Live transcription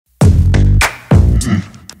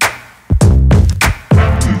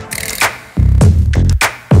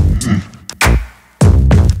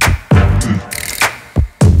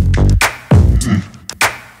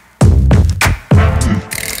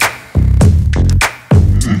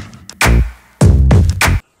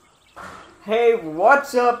Hey,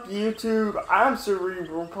 what's up YouTube? I'm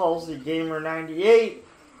Cerebral Palsy Gamer 98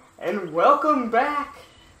 and welcome back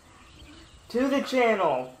to the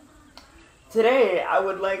channel. Today I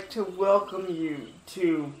would like to welcome you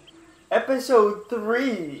to episode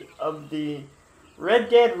 3 of the Red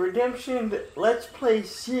Dead Redemption Let's Play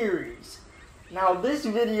series. Now this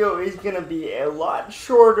video is going to be a lot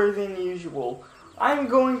shorter than usual. I'm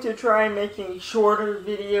going to try making shorter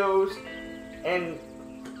videos and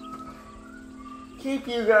keep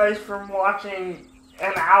you guys from watching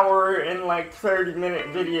an hour and like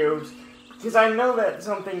 30-minute videos, because I know that's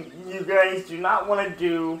something you guys do not want to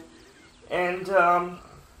do, and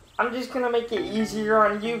I'm just gonna make it easier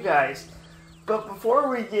on you guys. But before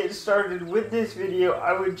we get started with this video,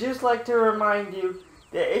 I would just like to remind you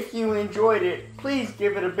that if you enjoyed it, please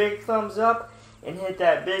give it a big thumbs up and hit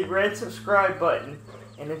that big red subscribe button.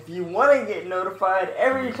 And if you want to get notified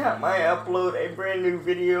every time I upload a brand new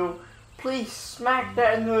video, please smack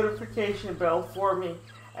that notification bell for me,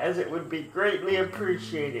 as it would be greatly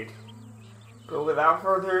appreciated. But without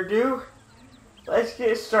further ado, let's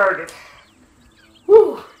get started.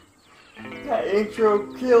 Whew! That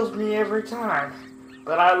intro kills me every time,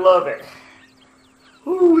 but I love it.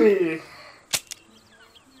 Whoo-wee!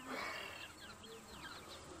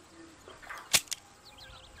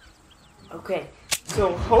 Okay,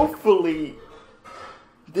 so hopefully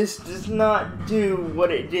this does not do what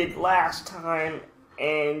it did last time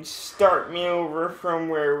and start me over from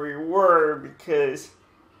where we were, because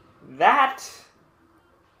that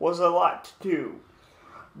was a lot to do.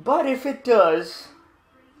 But if it does,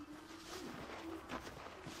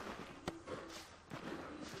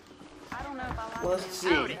 let's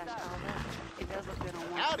see.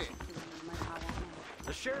 Howdy.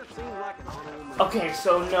 The sheriff seemed like an honorable man. Okay,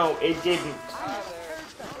 so no, it didn't.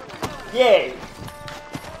 Yay!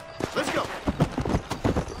 Let's go.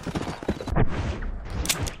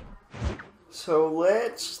 So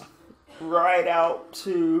let's ride out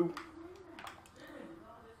to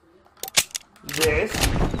this,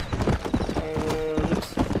 and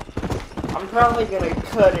I'm probably gonna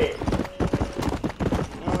cut it.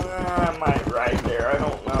 I might ride there, I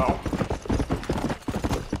don't know.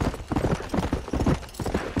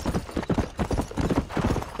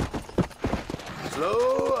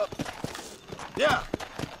 Slow up. Yeah.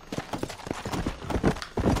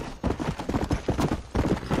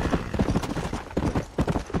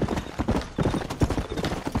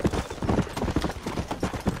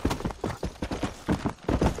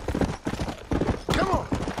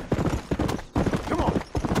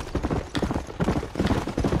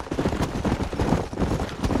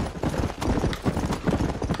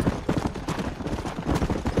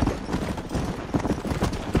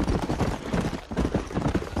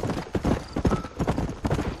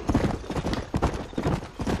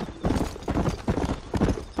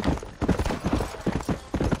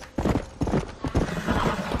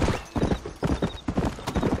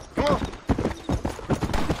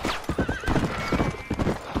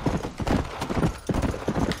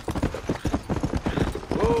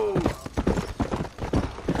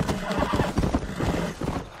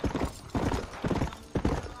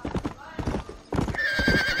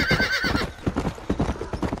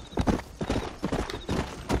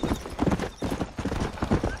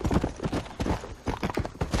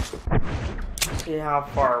 See how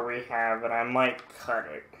far we have, and I might cut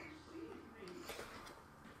it.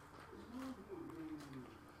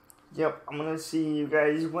 Yep, I'm gonna see you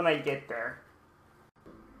guys when I get there.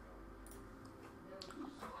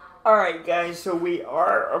 Alright guys, so we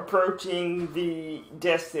are approaching the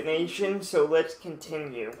destination, so let's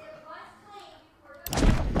continue.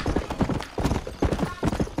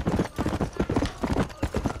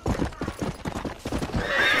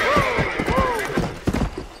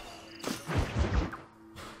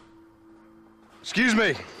 Excuse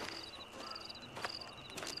me.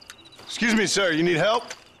 Excuse me, sir. You need help?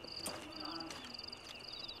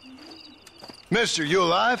 Mister, you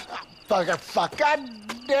alive? Fuck. God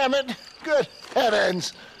damn it. Good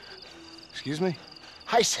heavens. Excuse me?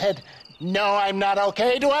 I said, no, I'm not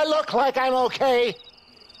okay. Do I look like I'm okay?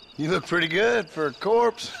 You look pretty good for a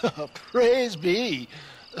corpse. Praise be.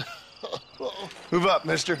 Move up,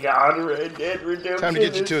 mister. God, Red Dead Redemption Time to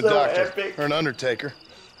get you to a so doctor epic. or an undertaker.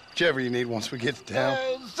 Whichever you need once we get to town.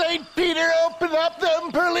 St. Peter, open up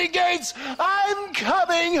them pearly gates. I'm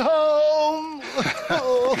coming home.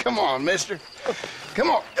 Come on, mister. Come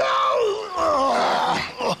on.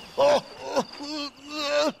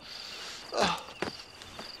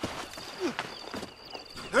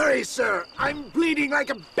 Hurry, sir. I'm bleeding like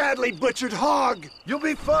a badly butchered hog. You'll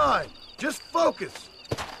be fine. Just focus.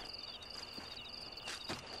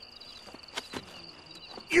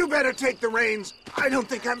 You better take the reins. I don't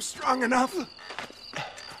think I'm strong enough.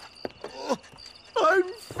 I'm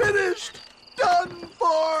finished. Done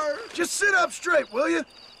for. Just sit up straight, will you?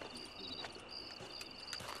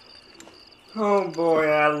 Oh boy,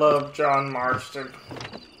 I love John Marston.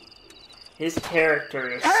 His character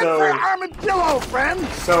is Head for armadillo, friend.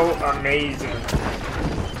 so amazing.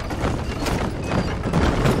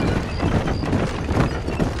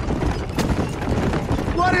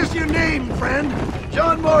 What is your name, friend?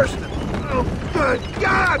 John Marston. Oh, good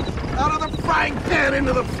God! Out of the frying pan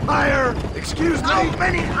into the fire! Excuse me? How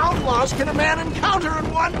many outlaws can a man encounter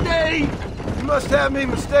in one day? You must have me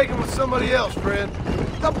mistaken with somebody else, friend.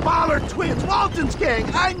 The Ballard twins, Walton's gang.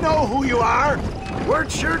 I know who you are.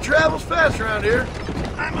 Word sure travels fast around here.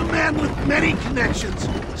 I'm a man with many connections.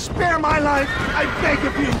 Spare my life, I beg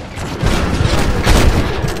of you.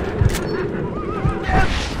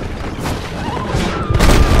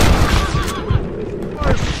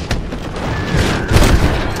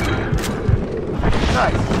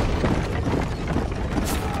 Nice.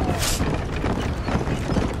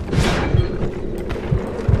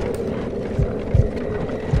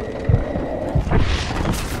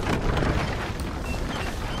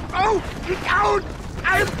 Oh, out!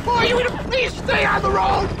 I implore you to please stay on the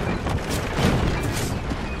road!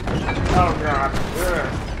 Oh god.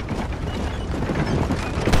 Ugh.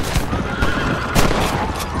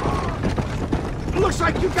 Looks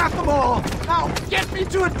like you got them all. Now, get me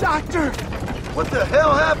to a doctor. What the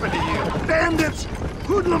hell happened to you? Bandits,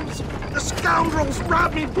 hoodlums, the scoundrels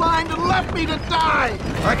robbed me blind and left me to die.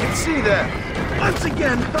 I can see that. Once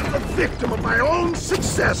again, I'm the victim of my own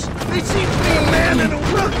success. They seem to be a man in a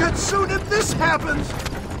well-cut suit and this happens.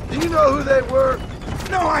 Do you know who they were?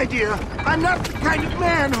 No idea. I'm not the kind of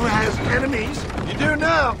man who has enemies. You do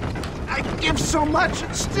now. I give so much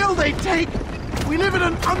and still they take. We live in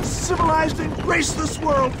an uncivilized and graceless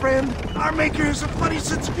world, friend. Our maker has a funny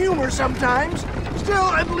sense of humor sometimes. Still,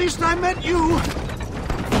 at least I met you.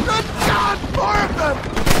 Good God, more of them!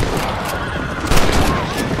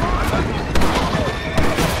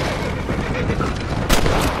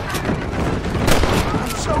 I'm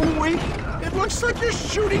so weak. It looks like you're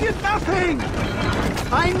shooting at nothing.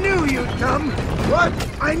 I knew you'd come. What?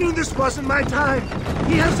 I knew this wasn't my time.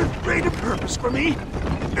 He has a greater purpose for me.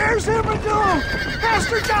 There's Armadillo!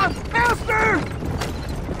 Faster, John! Faster!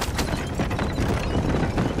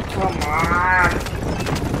 Come on.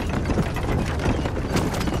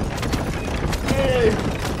 Hey.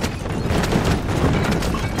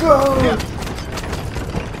 Go.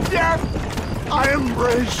 Death! I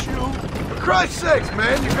embrace you. For Christ's sakes,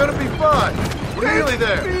 man, you're gonna be fine. We're nearly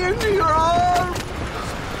there. Take me into your arms.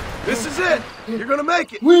 This is it. You're gonna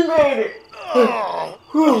make it. We made it. Oh.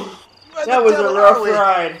 Whew. Where That the was a devil rough are we?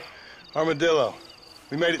 ride. Armadillo,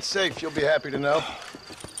 we made it safe. You'll be happy to know.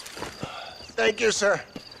 Thank you, sir.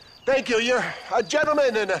 Thank you. You're a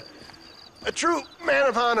gentleman and a true man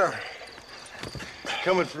of honor.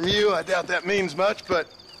 Coming from you, I doubt that means much, but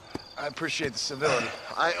I appreciate the civility.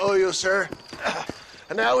 I owe you, sir.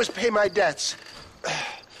 And I always pay my debts.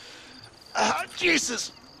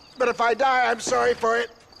 Jesus. But if I die, I'm sorry for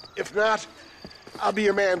it. If not, I'll be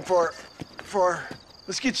your man for...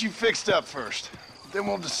 Let's get you fixed up first. Then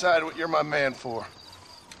we'll decide what you're my man for.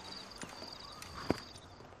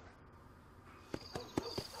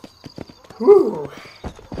 Whew.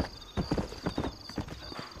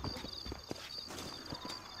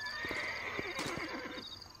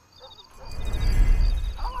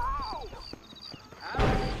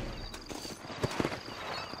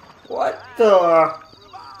 What the?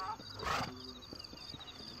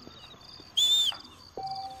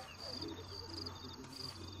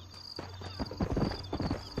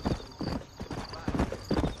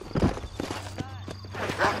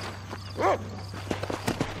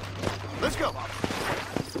 Let's go.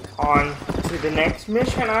 On to the next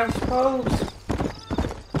mission, I suppose.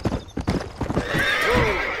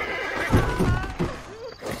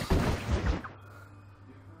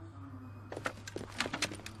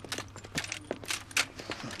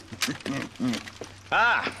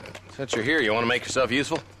 Since you're here, you want to make yourself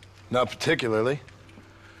useful? Not particularly.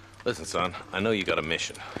 Listen, son, I know you got a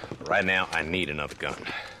mission. But right now, I need another gun.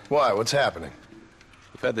 Why? What's happening?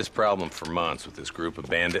 We've had this problem for months with this group of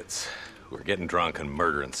bandits who are getting drunk and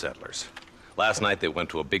murdering settlers. Last night, they went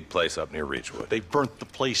to a big place up near Ridgewood. They burnt the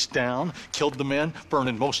place down, killed the men,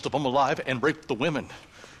 burning most of them alive, and raped the women.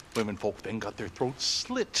 Women folk then got their throats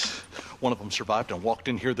slit. One of them survived and walked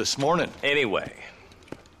in here this morning. Anyway,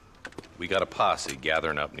 we got a posse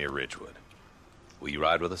gathering up near Ridgewood. Will you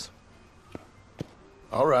ride with us?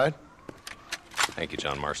 All right. Thank you,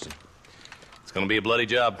 John Marston. It's gonna be a bloody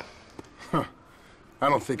job. I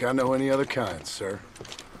don't think I know any other kind, sir.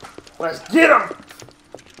 Let's get him!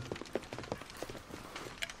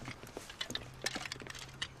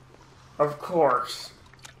 Of course.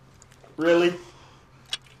 Really?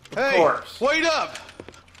 Of course. Wait up!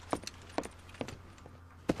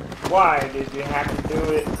 Why did you have to do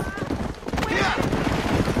it?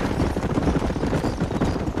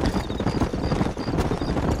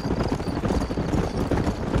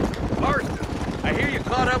 Marston, I hear you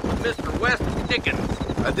caught up with Mr. West Dickens.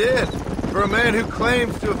 I did. For a man who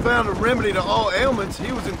claims to have found a remedy to all ailments,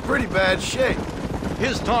 he was in pretty bad shape.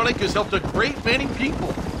 His tonic has helped a great many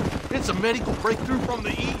people. It's a medical breakthrough from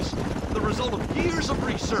the East, the result of years of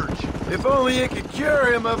research. If only it could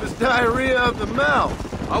cure him of his diarrhea of the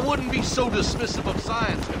mouth. I wouldn't be so dismissive of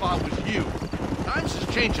science if I was you. Times is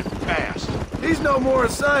changing fast. He's no more a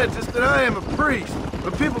scientist than I am a priest.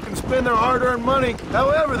 But people can spend their hard-earned money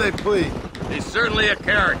however they please. He's certainly a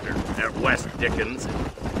character, that West Dickens.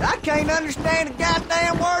 I can't understand a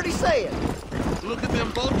goddamn word he said. Look at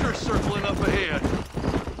them vultures circling up ahead.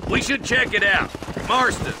 We should check it out.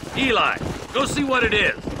 Marston, Eli, go see what it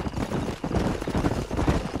is.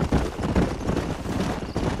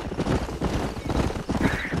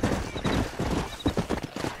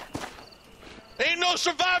 Ain't no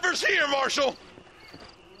survivors here, Marshal!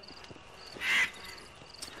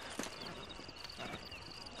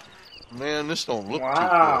 Man, this don't look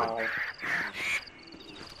too good.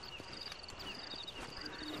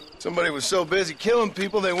 Somebody was so busy killing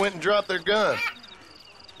people, they went and dropped their gun.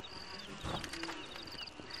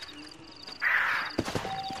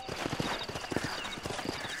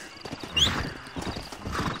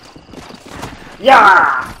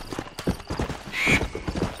 Yeah!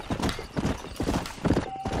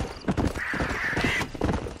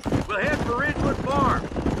 We'll head for Ridgewood Farm.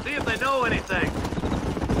 See if they know anything.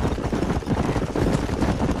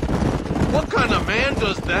 What kind of man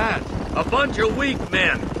does that? A bunch of weak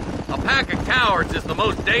men. A pack of cowards is the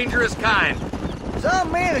most dangerous kind.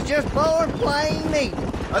 Some men is just born plain evil.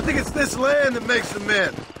 I think it's this land that makes the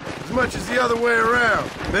men, as much as the other way around.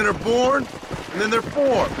 Men are born, and then they're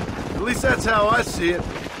formed. At least that's how I see it.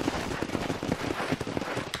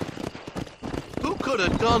 Who could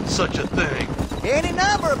have done such a thing? Any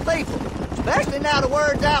number of people, especially now the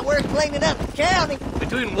word's out we're cleaning up the county.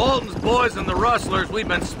 Between Walton's boys and the rustlers, we've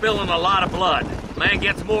been spilling a lot of blood. Man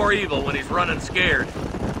gets more evil when he's running scared.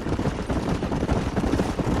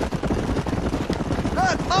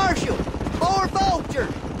 Look, Marshal, more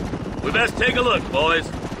vultures. We best take a look, boys.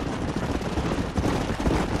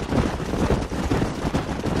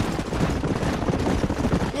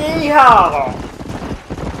 Yeehaw!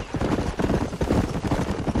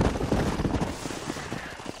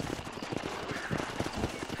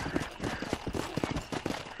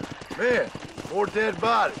 Man, more dead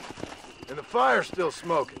bodies. And the fire's still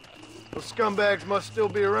smoking. Those scumbags must still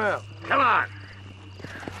be around. Come on.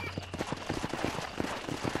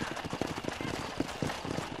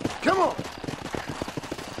 Come on!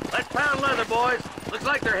 Let's pound leather, boys. Looks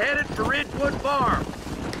like they're headed for Ridgewood Farm.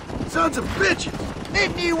 Sons of bitches!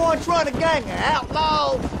 Didn't you once run a gang of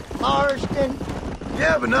outlaws, Marston?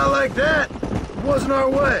 Yeah, but not like that. It wasn't our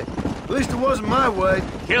way. At least it wasn't my way.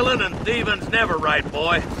 Killing and thieving's never right,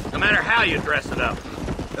 boy. No matter how you dress it up.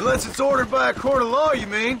 Unless it's ordered by a court of law, you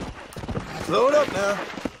mean? Load up now.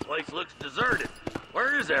 Place looks deserted.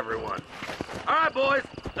 Where is everyone? All right, boys.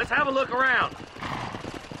 Let's have a look around.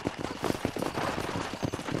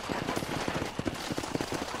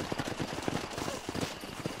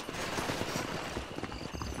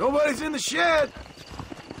 Nobody's in the shed.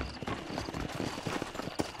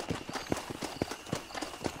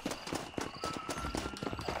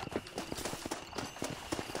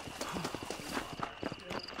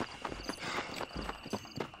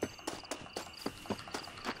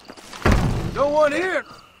 No one here.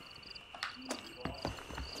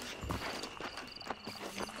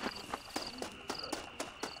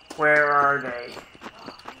 Where are they?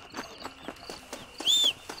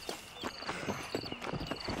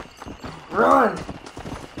 Run!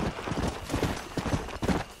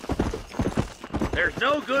 There's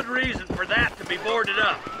no good reason for that to be boarded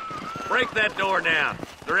up. Break that door down.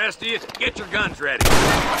 The rest of you, get your guns ready.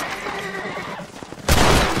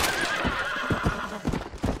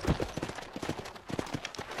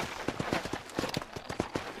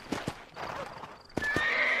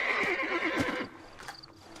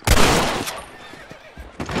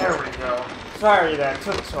 There we go. Sorry that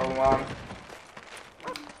took so long.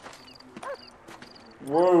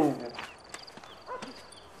 Whoa.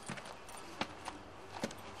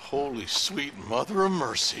 Holy sweet mother of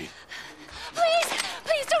mercy. Please,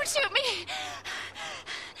 please don't shoot me.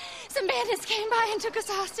 So Some bandits came by and took us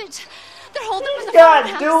hostage. They're holding us in the got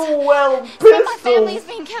farmhouse. dual Some pistols. of my family's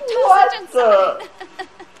being kept hostage inside.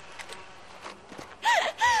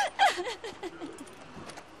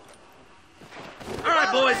 All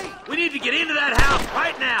right, boys, we need to get into that house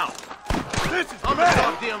right now. This is on the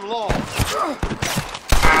goddamn law.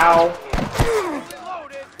 Ow.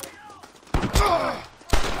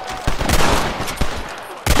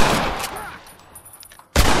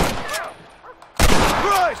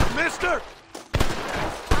 Christ, mister!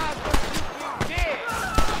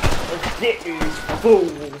 Let's get these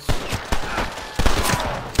fools.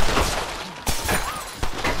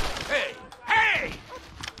 Hey! Hey!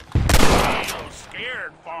 Ain't so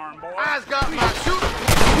scared, farm boy. I's got my shooter.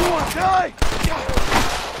 You wanna die?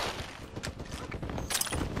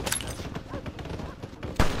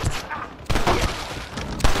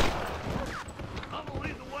 I'm gonna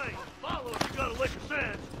lead the way. Follow if you got a lick of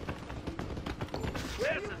sense. This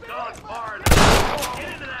has gone far enough. Get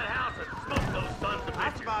into that house and smoke those sons of bitches.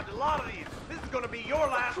 I survived a lot of these. This is gonna be your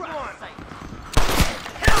last one.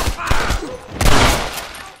 Hellfire!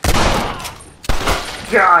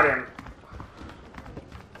 Got him.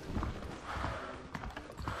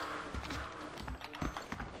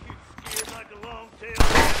 Scared like a long tail.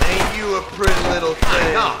 Ain't you a pretty little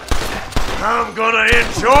thing? I'm gonna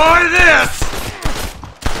enjoy this!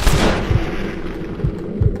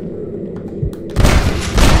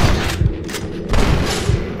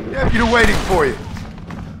 Deputy waiting for you.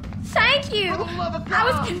 Thank you. I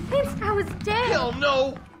was convinced I was dead. Hell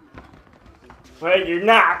no! Well, you're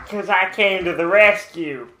not, because I came to the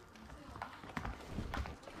rescue.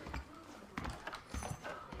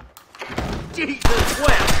 Jesus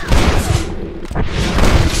wept.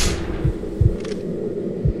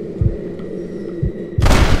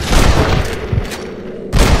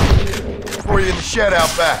 For you in the shed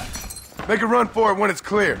out back. Make a run for it when it's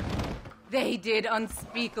clear. They did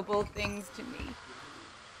unspeakable things to me.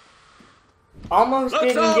 Almost Looks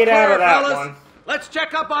didn't all get out clear, of that fellas. one. Let's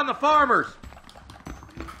check up on the farmers.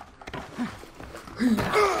 Some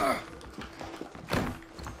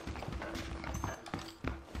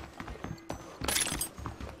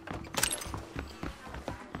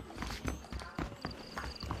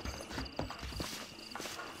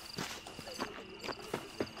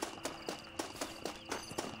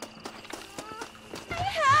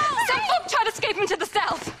folk tried to escape him to the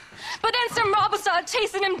south, but then some robbers started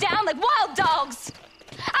chasing him down like wild dogs.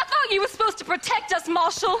 I thought you were supposed to protect us,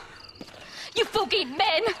 Marshal. You folk ain't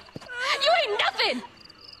men. You ain't nothing.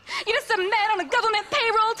 You're just some man on a government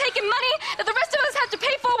payroll taking money that the rest of us have to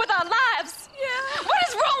pay for with our lives. Yeah. What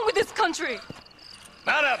is wrong with this country?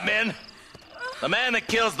 Mount up, men. The man that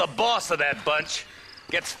kills the boss of that bunch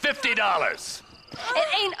gets $50. It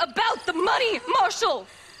ain't about the money, Marshal.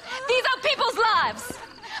 These are people's lives.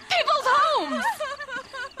 People's homes.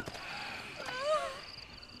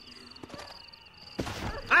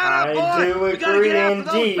 I boy. do We gotta agree get after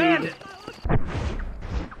those indeed. bandits.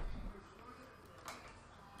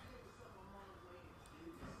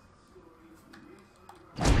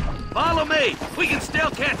 Follow me. We can still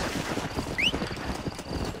catch them.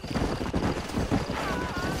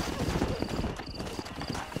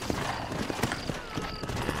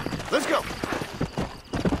 Let's go.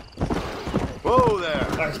 Whoa there.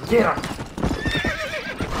 Let's get him.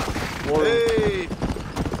 Hey.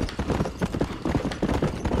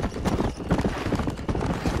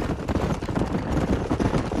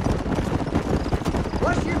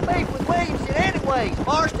 What's your beef with Williamson anyways,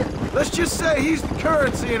 Marston? Let's just say he's the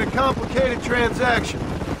currency in a complicated transaction.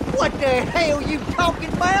 What the hell you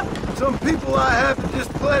talking about? Some people I have the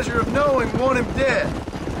displeasure of knowing want him dead.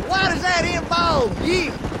 Why does that involve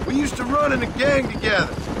you? We used to run in a gang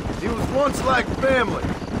together. He was once like family.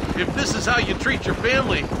 If this is how you treat your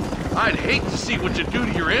family, I'd hate to see what you do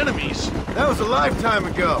to your enemies. That was a lifetime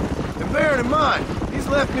ago. And bear it in mind, he's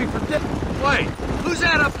left me for dead. Wait, who's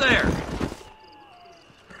that up there?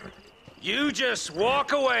 You just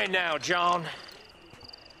walk away now, John.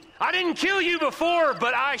 I didn't kill you before,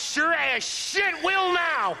 but I sure as shit will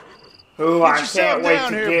now. Ooh, I yourself can't wait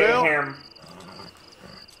down to here, get Bill. him.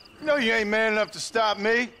 You know you ain't man enough to stop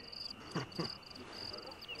me.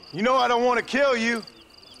 You know I don't want to kill you,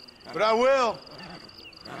 but I will.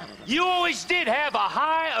 You always did have a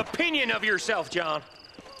high opinion of yourself, John.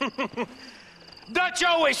 Dutch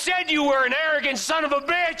always said you were an arrogant son of a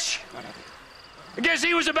bitch. I guess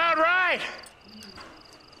he was about right.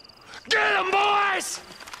 Get him, boys!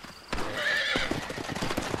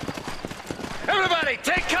 Everybody,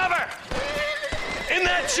 take cover! In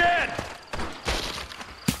that shed!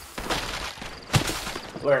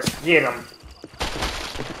 Let's get him.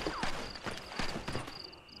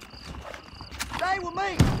 with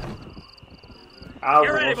me. I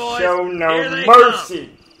Get ready, will boys. show no Here they mercy.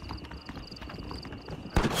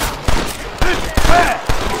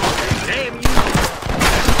 Damn you.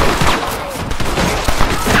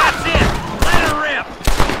 That's it. Let her rip.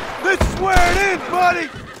 This is where it ends, buddy!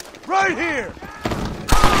 Right here!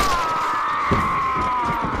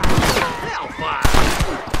 Hellfire.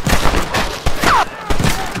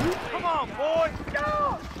 Come on, boy. Go!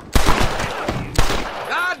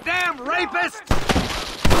 Goddamn rapist.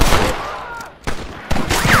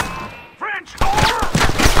 French whore!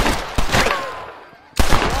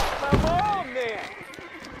 Come on, then.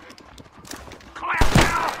 Clap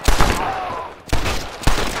now.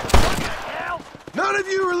 What the hell? None of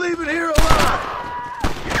you are leaving here alive!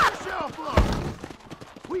 Get yourself up.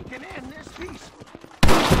 We can end this peacefully.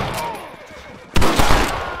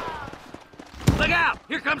 Look out.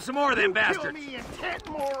 Here comes some more of them Kill bastards. me and 10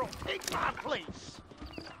 more will take my place.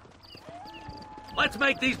 Let's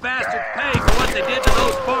make these bastards pay for what they did to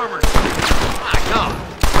those farmers. My God.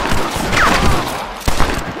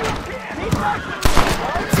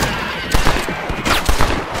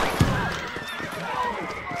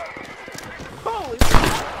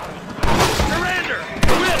 Surrender!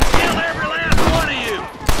 We'll kill every last one of you!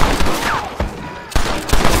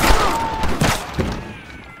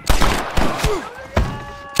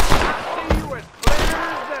 See you as clear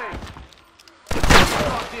as day.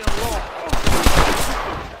 Fucking Lord.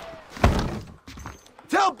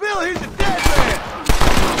 Tell Bill he's a dead man!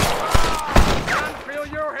 Unfeel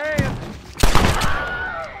your hand.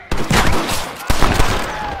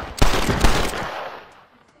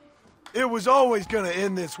 It was always gonna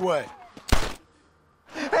end this way.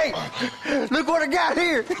 Hey, look what I got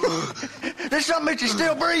here. There's something that you're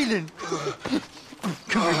still breathing.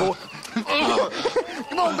 Come here, boy.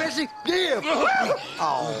 Come on, Bessie. Give.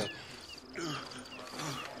 Oh.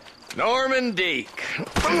 Norman Deek.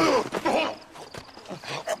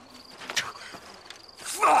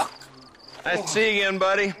 Nice to see you again,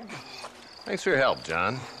 buddy. Thanks for your help,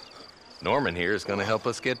 John. Norman here is going to help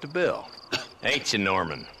us get to Bill. Ain't you,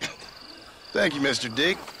 Norman? Thank you, Mr.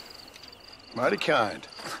 Dick. Mighty kind.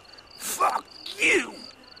 Fuck you.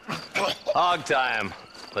 Hog time.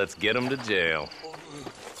 Let's get him to jail.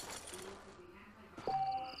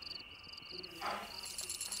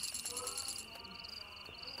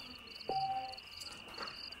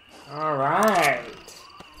 All right.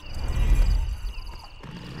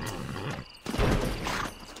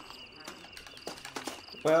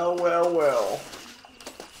 Well, well, well.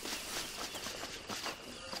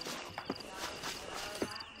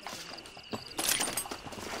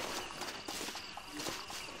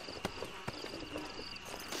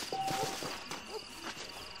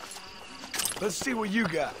 Let's see what you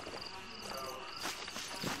got.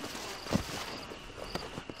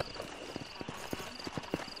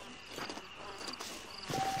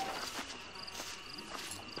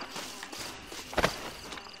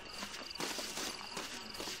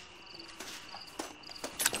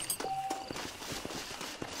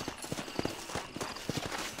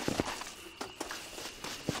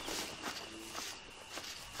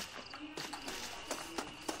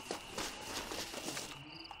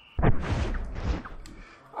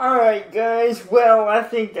 Alright guys, well I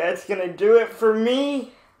think that's gonna do it for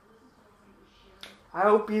me. I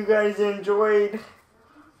hope you guys enjoyed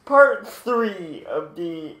part 3 of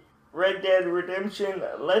the Red Dead Redemption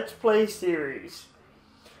Let's Play series.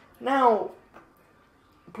 Now,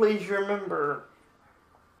 please remember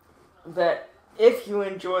that if you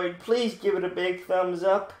enjoyed, please give it a big thumbs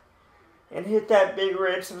up and hit that big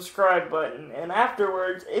red subscribe button. And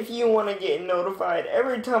afterwards, if you want to get notified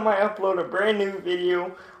every time I upload a brand new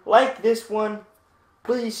video like this one,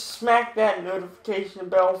 please smack that notification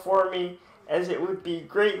bell for me, as it would be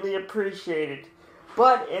greatly appreciated.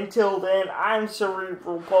 But until then, I'm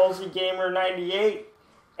Cerebral Palsy Gamer 98,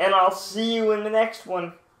 and I'll see you in the next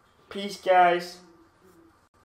one. Peace, guys.